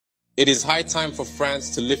It is high time for France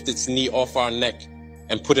to lift its knee off our neck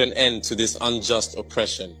and put an end to this unjust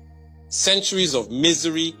oppression. Centuries of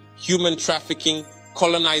misery, human trafficking,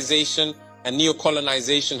 colonization, and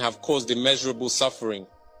neocolonization have caused immeasurable suffering.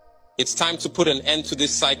 It's time to put an end to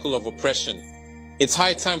this cycle of oppression. It's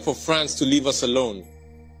high time for France to leave us alone.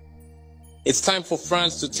 It's time for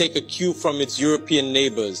France to take a cue from its European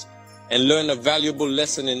neighbors and learn a valuable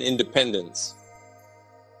lesson in independence.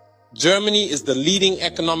 Germany is the leading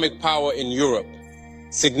economic power in Europe,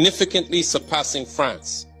 significantly surpassing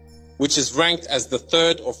France, which is ranked as the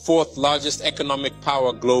third or fourth largest economic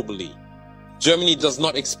power globally. Germany does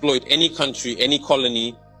not exploit any country, any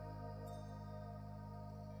colony.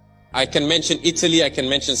 I can mention Italy, I can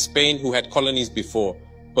mention Spain, who had colonies before,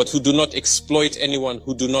 but who do not exploit anyone,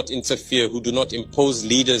 who do not interfere, who do not impose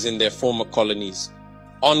leaders in their former colonies.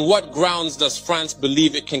 On what grounds does France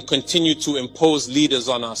believe it can continue to impose leaders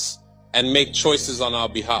on us and make choices on our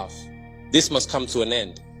behalf? This must come to an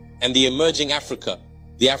end. And the emerging Africa,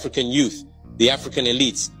 the African youth, the African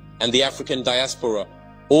elites, and the African diaspora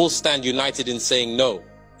all stand united in saying no,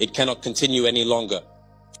 it cannot continue any longer.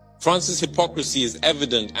 France's hypocrisy is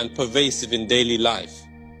evident and pervasive in daily life.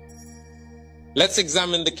 Let's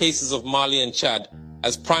examine the cases of Mali and Chad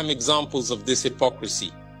as prime examples of this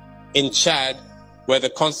hypocrisy. In Chad, where the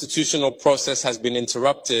constitutional process has been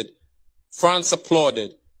interrupted, France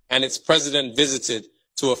applauded and its president visited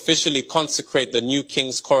to officially consecrate the new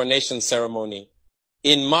king's coronation ceremony.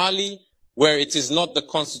 In Mali, where it is not the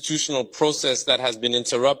constitutional process that has been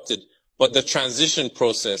interrupted, but the transition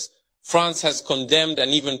process, France has condemned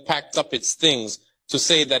and even packed up its things to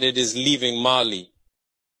say that it is leaving Mali.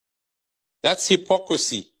 That's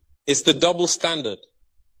hypocrisy. It's the double standard.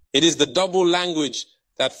 It is the double language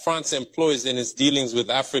that France employs in its dealings with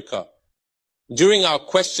Africa. During our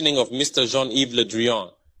questioning of Mr. Jean-Yves Le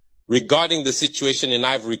Drian regarding the situation in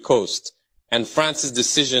Ivory Coast and France's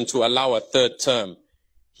decision to allow a third term,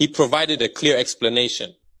 he provided a clear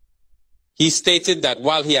explanation. He stated that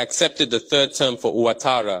while he accepted the third term for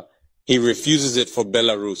Ouattara, he refuses it for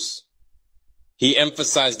Belarus. He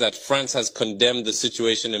emphasized that France has condemned the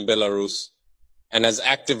situation in Belarus and has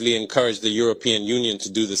actively encouraged the European Union to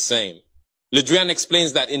do the same. Le Drian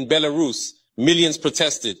explains that in Belarus, millions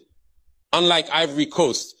protested, unlike Ivory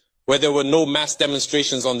Coast, where there were no mass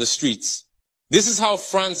demonstrations on the streets. This is how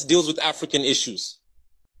France deals with African issues.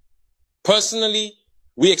 Personally,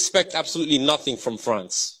 we expect absolutely nothing from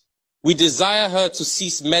France. We desire her to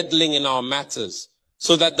cease meddling in our matters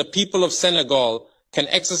so that the people of Senegal can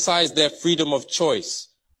exercise their freedom of choice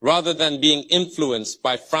rather than being influenced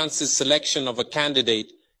by France's selection of a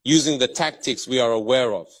candidate using the tactics we are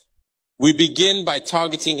aware of. We begin by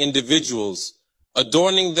targeting individuals,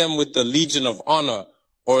 adorning them with the Legion of Honor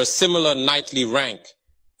or a similar knightly rank,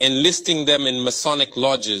 enlisting them in Masonic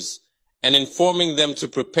lodges, and informing them to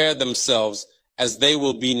prepare themselves as they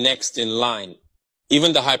will be next in line.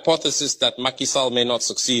 Even the hypothesis that Macky Sall may not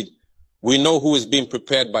succeed, we know who is being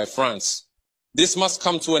prepared by France. This must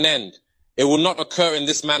come to an end. It will not occur in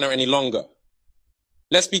this manner any longer.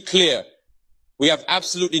 Let's be clear. We have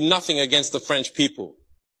absolutely nothing against the French people.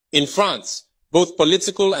 In France, both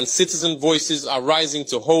political and citizen voices are rising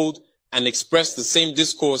to hold and express the same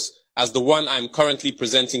discourse as the one I am currently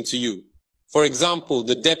presenting to you. For example,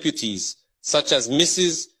 the deputies, such as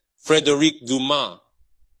Mrs. Frédérique Dumas,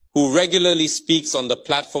 who regularly speaks on the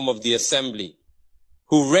platform of the Assembly,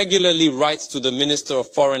 who regularly writes to the Minister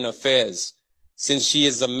of Foreign Affairs, since she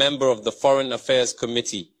is a member of the Foreign Affairs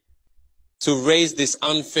Committee, to raise this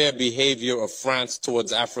unfair behavior of France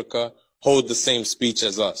towards Africa, hold the same speech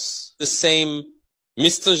as us. The same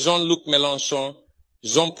Mr. Jean-Luc Mélenchon,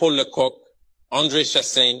 Jean-Paul Lecoq, André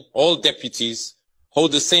Chassaigne, all deputies,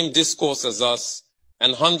 hold the same discourse as us,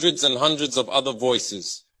 and hundreds of other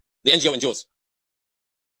voices. The NGOs,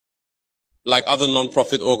 like other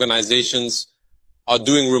non-profit organizations, are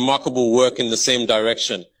doing remarkable work in the same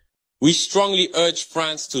direction. We strongly urge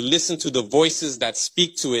France to listen to the voices that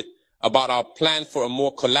speak to it about our plan for a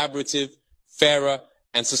more collaborative, fairer,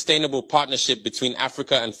 and sustainable partnership between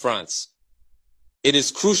Africa and France. It is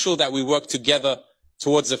crucial that we work together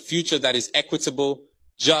towards a future that is equitable,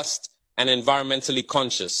 just, and environmentally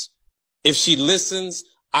conscious. If she listens,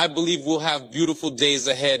 I believe we'll have beautiful days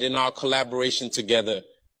ahead in our collaboration together.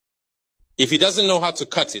 If he doesn't know how to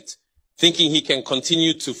cut it, thinking he can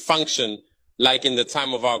continue to function like in the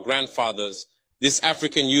time of our grandfathers, this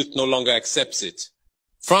African youth no longer accepts it.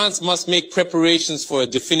 France must make preparations for a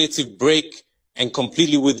definitive break and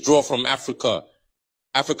completely withdraw from Africa.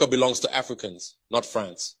 Africa belongs to Africans, not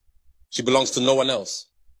France. She belongs to no one else,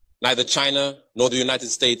 neither China, nor the United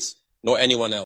States, nor anyone else.